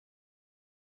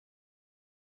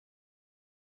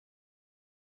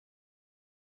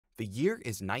The year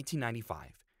is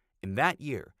 1995. In that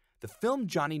year, the film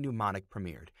Johnny Mnemonic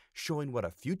premiered, showing what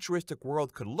a futuristic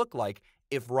world could look like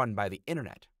if run by the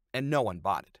internet, and no one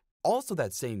bought it. Also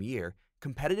that same year,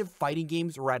 competitive fighting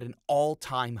games were at an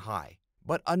all-time high.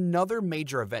 But another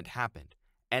major event happened,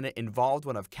 and it involved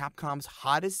one of Capcom's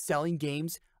hottest-selling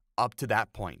games up to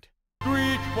that point.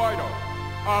 Street Fighter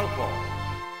Alpha.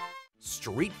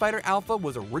 Street Fighter Alpha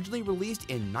was originally released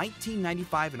in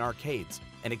 1995 in arcades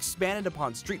and expanded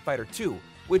upon Street Fighter II,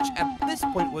 which at this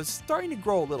point was starting to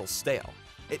grow a little stale.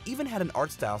 It even had an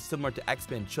art style similar to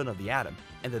X-Men Children of the Atom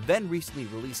and the then recently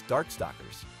released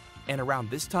Darkstalkers. And around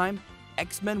this time,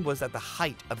 X-Men was at the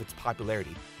height of its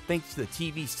popularity thanks to the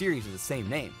TV series of the same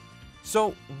name.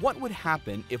 So what would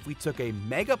happen if we took a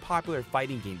mega popular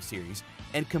fighting game series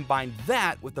and combined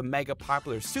that with a mega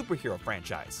popular superhero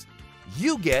franchise?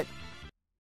 You get...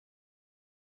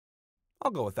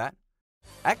 I'll go with that.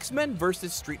 X-Men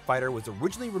vs. Street Fighter was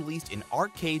originally released in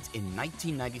arcades in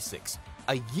 1996,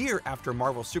 a year after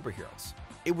Marvel Superheroes.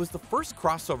 It was the first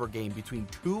crossover game between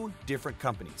two different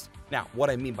companies. Now, what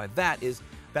I mean by that is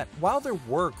that while there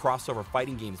were crossover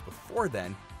fighting games before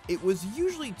then, it was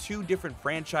usually two different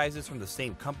franchises from the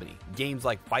same company. Games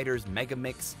like Fighters Mega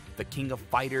Mix, The King of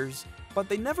Fighters, but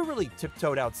they never really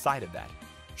tiptoed outside of that.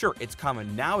 Sure, it's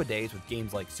common nowadays with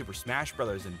games like Super Smash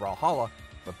Bros. And Brawlhalla,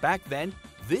 but back then,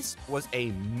 this was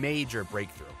a major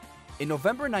breakthrough. In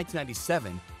November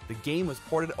 1997, the game was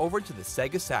ported over to the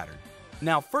Sega Saturn.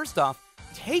 Now, first off,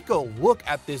 take a look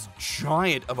at this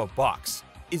giant of a box.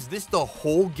 Is this the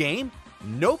whole game?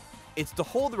 Nope, it's to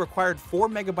hold the required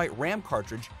 4MB RAM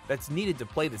cartridge that's needed to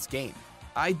play this game.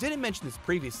 I didn't mention this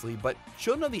previously, but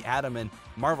Children of the Atom and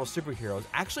Marvel Superheroes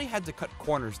actually had to cut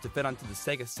corners to fit onto the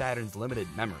Sega Saturn's limited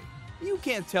memory. You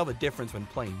can't tell the difference when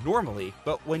playing normally,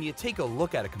 but when you take a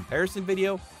look at a comparison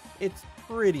video, it's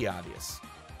pretty obvious.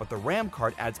 But the RAM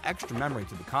card adds extra memory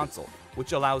to the console,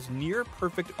 which allows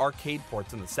near-perfect arcade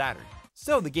ports on the Saturn.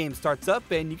 So the game starts up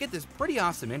and you get this pretty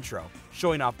awesome intro,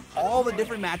 showing off all the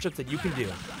different matchups that you can do.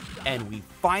 And we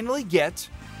finally get...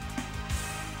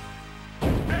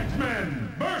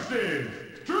 X-Men vs.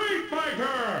 Street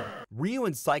Fighter! Ryu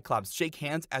and Cyclops shake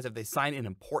hands as if they sign an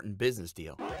important business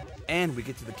deal. And we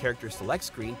get to the character select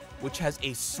screen, which has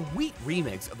a sweet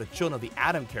remix of the Children of the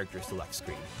Atom character select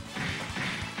screen.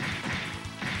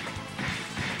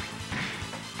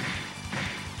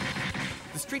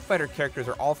 The Street Fighter characters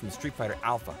are all from Street Fighter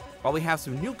Alpha, while we have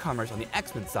some newcomers on the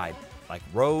X-Men side, like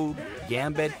Rogue,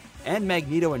 Gambit, and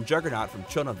Magneto and Juggernaut from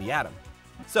Children of the Atom.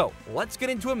 So, let's get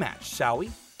into a match, shall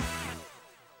we?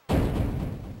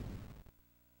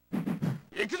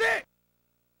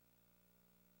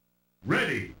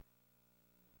 Ready.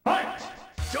 Fight!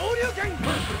 Shoryuken!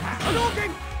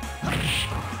 Hadouken!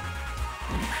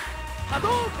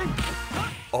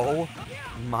 Hadouken! Oh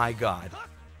my god.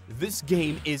 This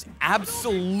game is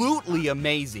absolutely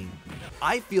amazing.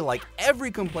 I feel like every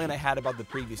complaint I had about the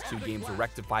previous two games were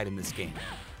rectified in this game.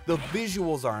 The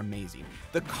visuals are amazing,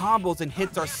 the combos and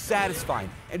hits are satisfying,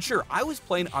 and sure, I was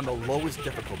playing on the lowest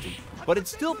difficulty, but it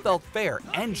still felt fair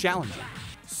and challenging.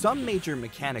 Some major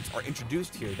mechanics are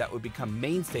introduced here that would become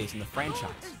mainstays in the franchise.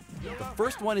 The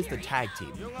first one is the tag team,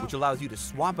 which allows you to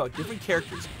swap out different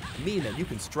characters, meaning that you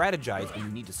can strategize when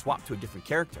you need to swap to a different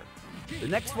character. The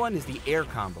next one is the air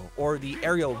combo, or the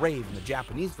aerial rave in the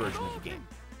Japanese version of the game.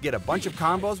 Get a bunch of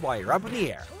combos while you're up in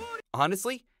the air.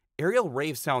 Honestly, aerial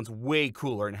rave sounds way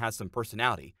cooler and has some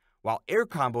personality, while air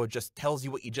combo just tells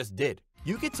you what you just did.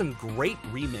 You get some great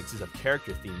remixes of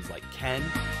character themes like Ken,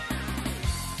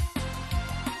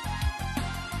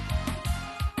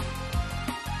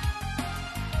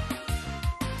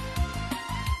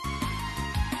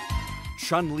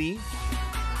 Chun-Li,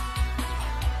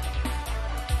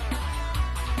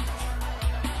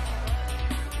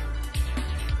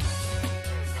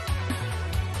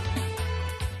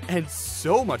 and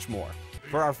so much more.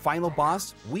 For our final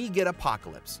boss, we get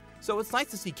Apocalypse, so it's nice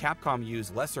to see Capcom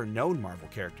use lesser-known Marvel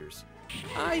characters.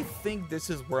 I think this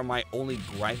is where my only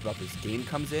gripe about this game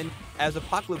comes in, as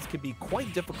Apocalypse can be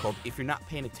quite difficult if you're not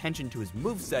paying attention to his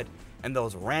moveset and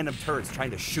those random turrets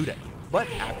trying to shoot at you. But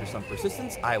after some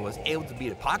persistence, I was able to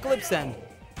beat Apocalypse and...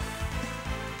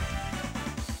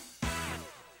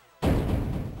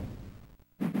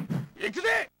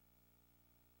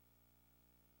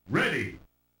 Ready.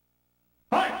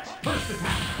 Fight! First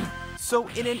attack! So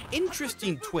in an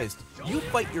interesting twist, you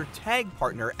fight your tag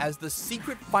partner as the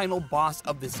secret final boss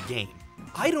of this game.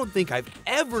 I don't think I've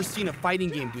ever seen a fighting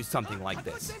game do something like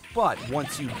this. But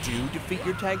once you do defeat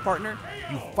your tag partner,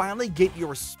 you finally get your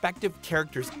respective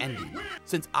character's ending.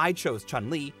 Since I chose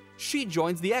Chun-Li, she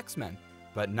joins the X-Men.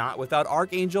 But not without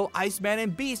Archangel, Iceman,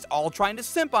 and Beast all trying to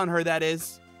simp on her, that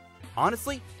is.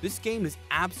 Honestly, this game is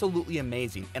absolutely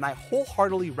amazing, and I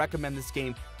wholeheartedly recommend this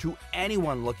game to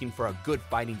anyone looking for a good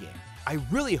fighting game. I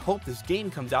really hope this game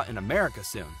comes out in America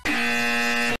soon.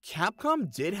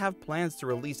 Capcom did have plans to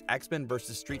release X-Men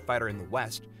vs. Street Fighter in the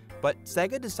West, but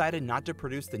Sega decided not to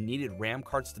produce the needed RAM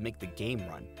carts to make the game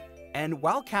run. And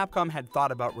while Capcom had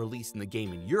thought about releasing the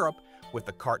game in Europe, with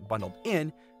the cart bundled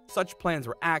in, such plans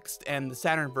were axed and the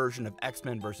Saturn version of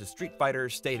X-Men vs. Street Fighter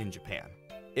stayed in Japan.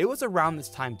 It was around this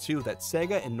time too that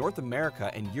Sega in North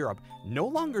America and Europe no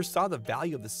longer saw the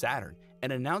value of the Saturn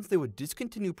and announced they would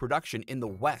discontinue production in the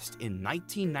West in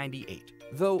 1998.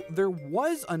 Though there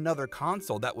was another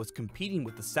console that was competing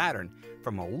with the Saturn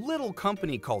from a little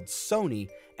company called Sony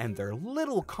and their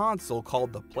little console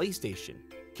called the PlayStation.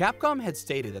 Capcom had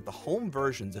stated that the home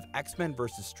versions of X-Men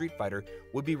vs. Street Fighter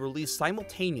would be released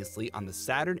simultaneously on the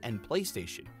Saturn and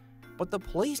PlayStation, but the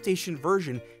PlayStation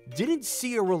version didn't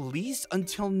see a release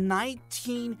until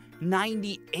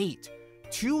 1998,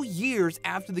 2 years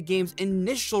after the game's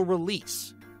initial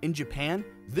release. In Japan,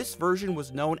 this version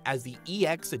was known as the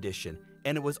EX Edition,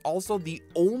 and it was also the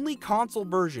only console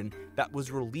version that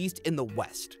was released in the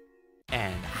West.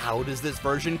 And how does this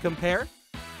version compare?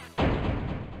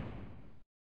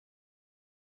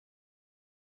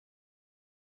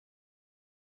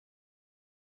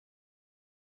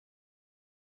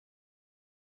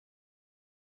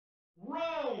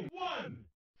 Round 1,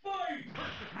 fight!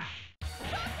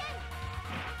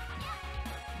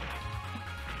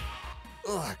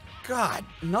 Ugh, God,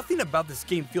 nothing about this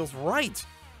game feels right.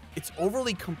 It's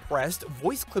overly compressed,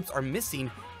 voice clips are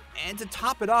missing, and to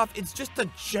top it off, it's just a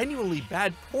genuinely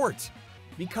bad port.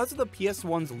 Because of the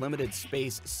PS1's limited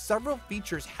space, several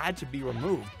features had to be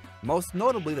removed, most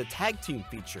notably the tag team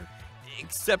feature.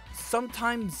 Except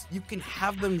sometimes you can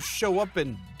have them show up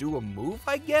and do a move,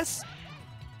 I guess?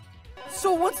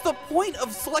 So what's the point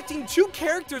of selecting 2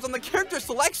 characters on the character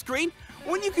select screen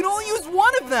when you can only use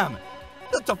one of them?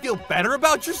 To feel better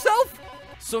about yourself?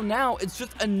 So now it's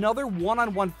just another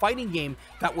one-on-one fighting game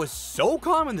that was so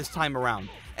common this time around,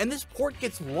 and this port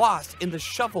gets lost in the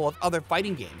shuffle of other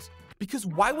fighting games. Because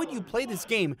why would you play this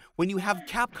game when you have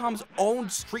Capcom's own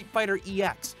Street Fighter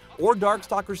EX, or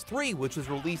Darkstalkers 3, which was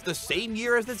released the same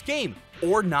year as this game,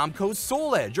 or Namco's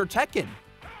Soul Edge or Tekken,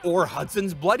 or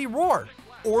Hudson's Bloody Roar,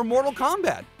 or Mortal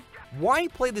Kombat? Why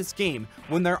play this game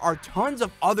when there are tons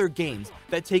of other games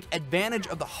that take advantage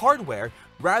of the hardware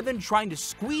rather than trying to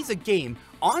squeeze a game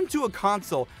onto a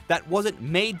console that wasn't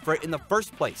made for it in the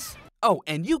first place? Oh,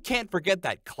 and you can't forget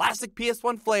that classic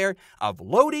PS1 flair of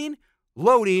loading,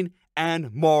 loading,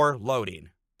 and more loading.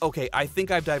 Okay, I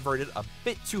think I've diverted a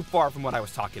bit too far from what I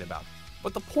was talking about.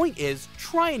 But the point is,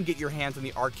 try and get your hands on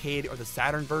the arcade or the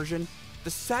Saturn version.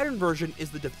 The Saturn version is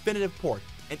the definitive port,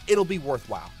 and it'll be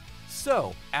worthwhile.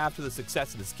 So, after the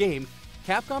success of this game,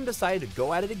 Capcom decided to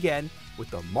go at it again with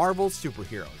the Marvel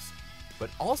superheroes, but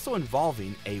also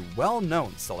involving a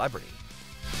well-known celebrity.